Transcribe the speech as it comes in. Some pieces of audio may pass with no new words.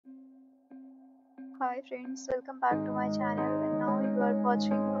Hi friends, welcome back to my channel and now you are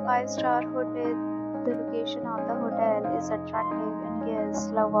watching a 5-star hotel. The location of the hotel is attractive and guests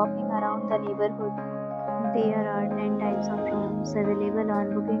love walking around the neighborhood. There are 10 types of rooms available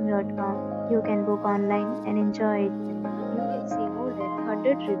on booking.com. You can book online and enjoy it. You can see more than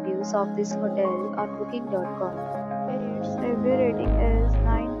 100 reviews of this hotel on booking.com. Its review rating is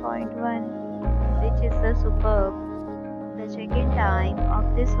 9.1, which is the superb. The check-in time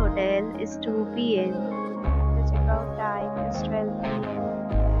of this hotel is 2 p.m. The check-out time is 12 p.m.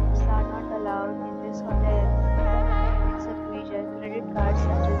 Pets are not allowed in this hotel. It's a major credit cards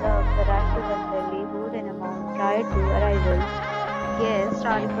and reserve the right to temporarily hold an amount prior to arrival. Guests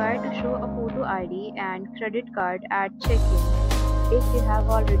are required to show a photo ID and credit card at check-in. If you have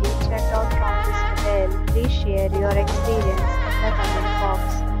already checked out from this hotel, please share your experience in the comment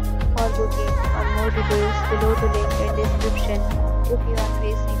box. For booking or more details, below the link in description. If you are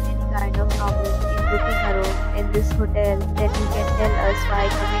facing any kind of problem in booking a room in this hotel, then you can tell us by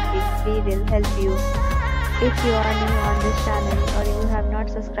commenting. We will help you. If you are new on this channel or you have not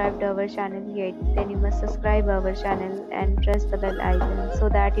subscribed our channel yet, then you must subscribe our channel and press the bell icon so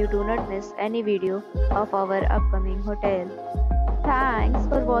that you do not miss any video of our upcoming hotel. Thanks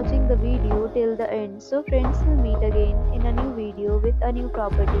for watching the video till the end. So friends, will meet again in a new video with a new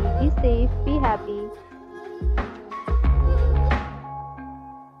property. Be safe, be happy.